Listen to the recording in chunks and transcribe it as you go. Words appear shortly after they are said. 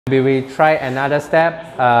Maybe we try another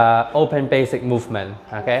step, open basic movement,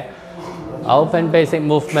 okay? Open basic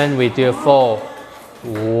movement, we do 4,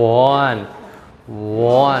 1,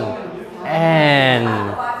 1,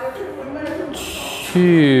 and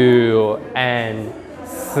 2, and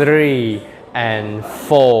 3, and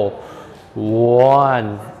 4,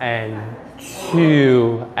 1, and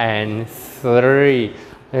 2, and 3,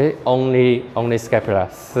 okay? Only scapula,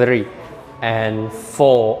 3, and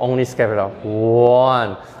 4, only scapula,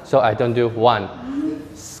 1, so I don't do 1,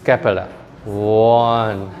 scapula,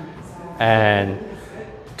 1, and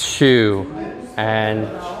 2, and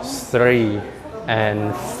 3,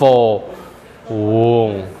 and 4,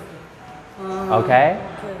 boom. Okay,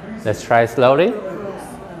 let's try slowly.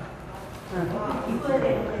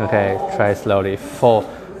 Okay, try slowly. 4,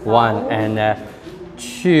 1, and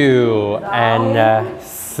 2, and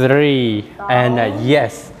 3, and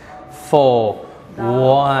yes, 4,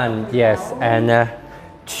 1, yes, and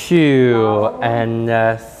 2, and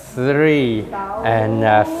 3, and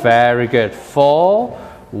very good. 4,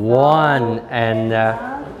 1, and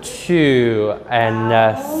 2,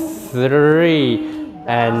 and 3,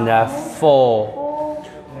 and 4,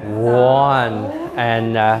 1,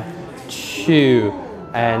 and 2,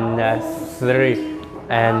 and 3,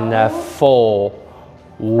 and 4,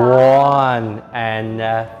 1, and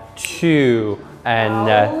 2,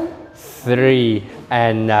 and 3,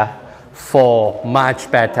 and 4, much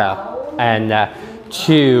better, and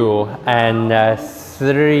 2, and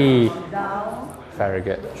 3, very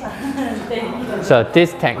good. So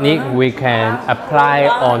this technique we can apply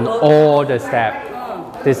on all the steps.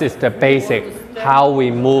 This is the basic, how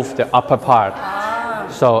we move the upper part.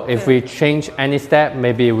 So if we change any step,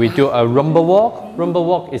 maybe we do a rumba walk. Rumba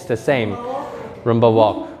walk is the same. Rumba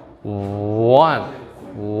walk, 1,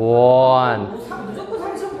 1,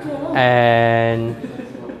 and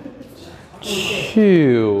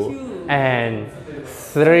 2, and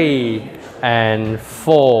 3, and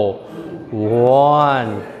 4,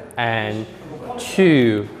 1, and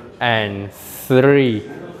 2, and 3,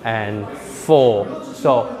 and 4.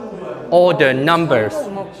 So all the numbers.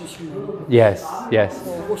 Yes, yes.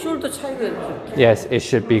 Yes, it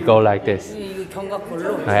should be go like this.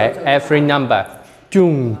 Okay, every number.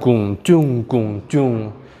 Jung gung jung gung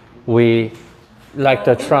jung. We like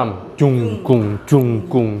the drum. Jung gung jung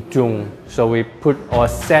gung jung. So we put or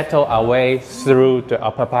settle our way through the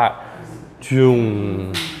upper part.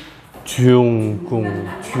 Jung jung gung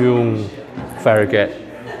jung. Very good.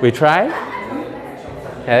 We try.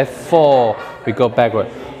 Okay, 4. We go backward.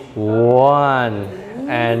 1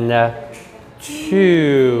 and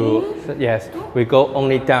 2. Yes, we go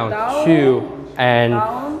only down. 2 and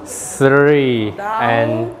 3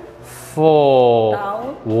 and 4.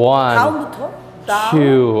 1,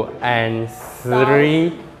 2 and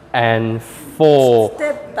 3 and 4.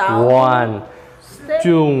 1.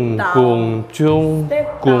 Jung gung jung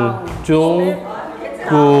gung jung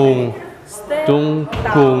gung jung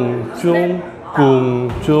gung jung gung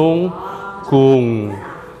jung gung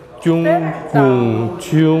jung gung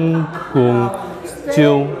jung gung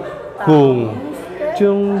jung gung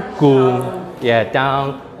jung gung. Yeah,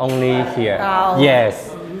 down only here.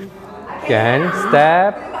 Yes. Again,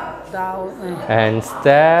 step and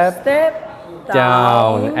step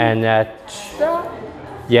down and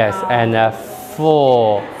yes, and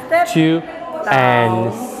 4, 2,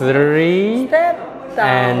 and 3,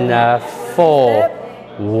 and 4,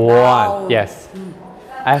 1. Yes,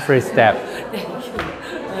 every step.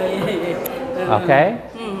 Okay.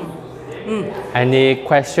 Any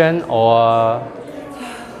question or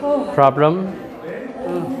problem?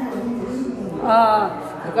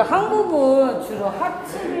 그러니까 한국은 주로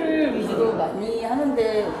하체를 위주로 많이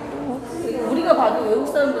하는데 우리가 봐도 외국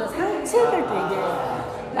사람들은 상체를 되게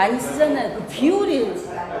많이 쓰잖아요. 그 비율이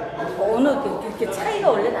어느 이렇게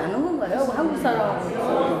차이가 원래 나는 건가요? 한국 사람하고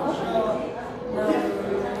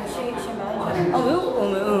외국 보면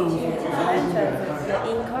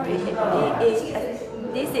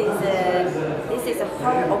this is a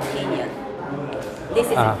her opinion. This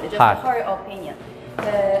is just her opinion.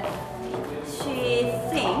 She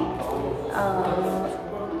thinks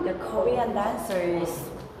the Korean dancers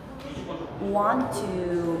want to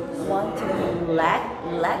let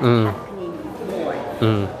happening more.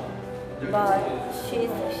 But she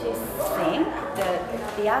thinks that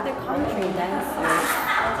the other country dancers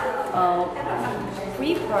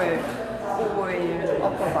prefer or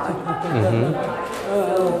upper body. So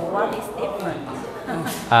what is different?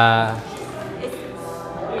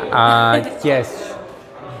 Yes,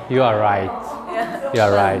 you are right. You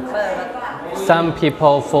are right. Some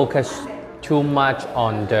people focus too much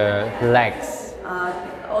on the legs.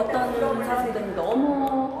 어떤 사람들은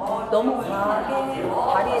너무 너무 과하게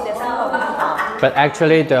다리에 대해서 생각을 한다. But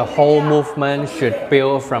actually, the whole movement should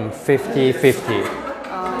build from 50-50.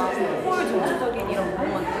 홀 전체적인 이런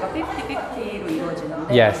무브먼트가 50-50로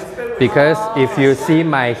이루어지는데 Yes, because if you see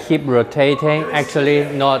my hip rotating, actually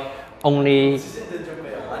not only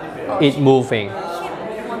it moving. 힙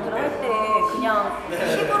무브먼트를 할 때 그냥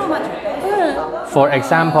힙으로만 절대 할 수 없다. For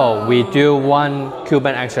example, we do one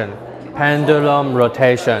Cuban action, pendulum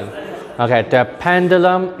rotation. Okay, the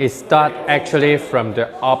pendulum is start actually from the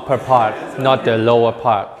upper part, not the lower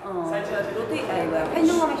part.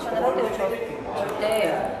 펜듈럼 액션을 할 때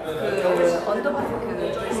절대 그 언더바트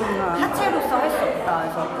하체로서 할 수 없다.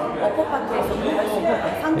 그래서 어퍼 파트에서도 할 수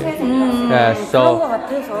있다. 상체에서 할 수 있다. Yeah, 그런 것 so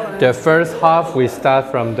같아서. the first half we start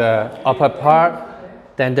from the upper part,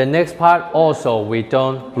 then the next part also we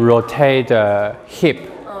don't rotate the hip.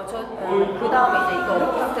 그 다음에 이제 이거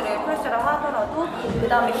어퍼 파트를 프레스를 하더라도 그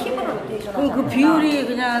다음에 힙으로 로테이션 하잖아. 그 비율이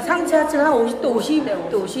그냥 상체 하체가 한 50대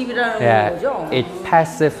 50대 50이라는 Yeah, 거죠? it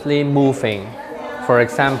passively moving. For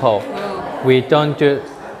example, we do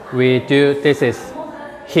this is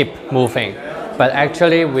hip moving, but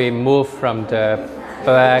actually we move from the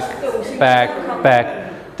back.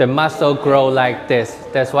 The muscle grow like this.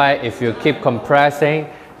 That's why if you keep compressing,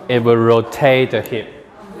 it will rotate the hip.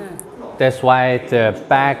 That's why the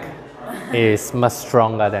back is much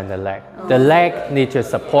stronger than the leg. The leg needs to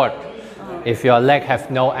support. If your leg have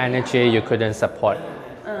no energy, you couldn't support.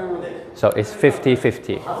 So it's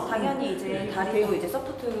 50-50. 당연히 이제 다리도 이제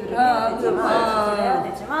서포트를 해야 되지만 해야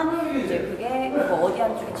되지만 이제 그게 뭐 어디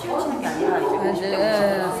한쪽에 치우치는 게 아니라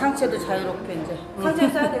이제 상체도 자유롭게 이제. 상체에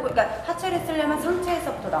써야 되고, 그러니까 하체를 쓰려면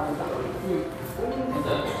상체에서부터 나온다.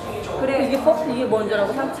 그래 이게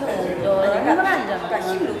먼저라고 상체가 먼저. 그러니까 아니잖아. 그러니까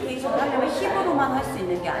힙 로테이션 하려면 힙으로만 할 수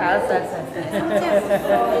있는 게 아니라 알았어. 상체에서.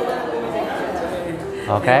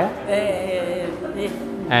 Okay?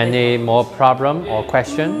 Any more problem or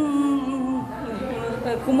question?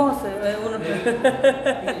 고마웠어요. 오늘.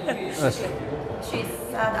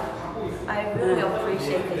 취사다. I really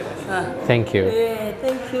appreciate it. Thank you. 네,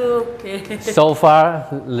 thank you. So far,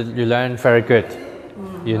 you learned very good.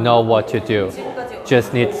 You know what to do.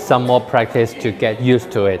 Just need some more practice to get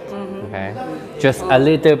used to it. Okay? Just a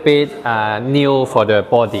little bit new for the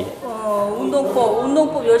body.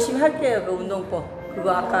 운동법 열심히 할게요. 그 운동법.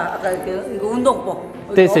 그거 아까 그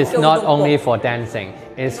운동법. This is not only for dancing.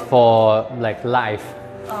 It's for like life.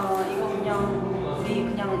 이거 그냥 우리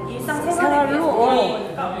그냥 일상생활로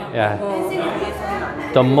Yeah. 댄싱을 위해서는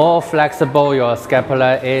아니에요. The more flexible your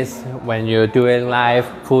scapula is when you're doing live,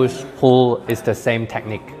 push, pull is the same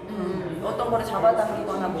technique. 어떤 거를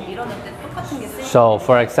잡아당기거나 뭐 밀어낼 때 똑같은 게 쓰이고. So,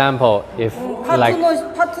 for example, if like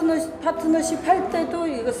파트너십 할 때도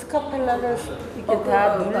이거 스카펠라를 이렇게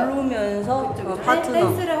다 누르면서 파트너.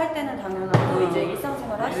 댄스를 할 때는 당연하고 이제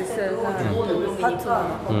일상생활 하실 때도 좋은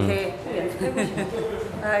운동이니까 오케이 연습해보시면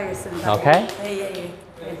알겠습니다. okay, 예.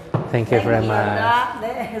 thank you very much.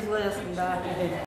 네, 수고하셨습니다.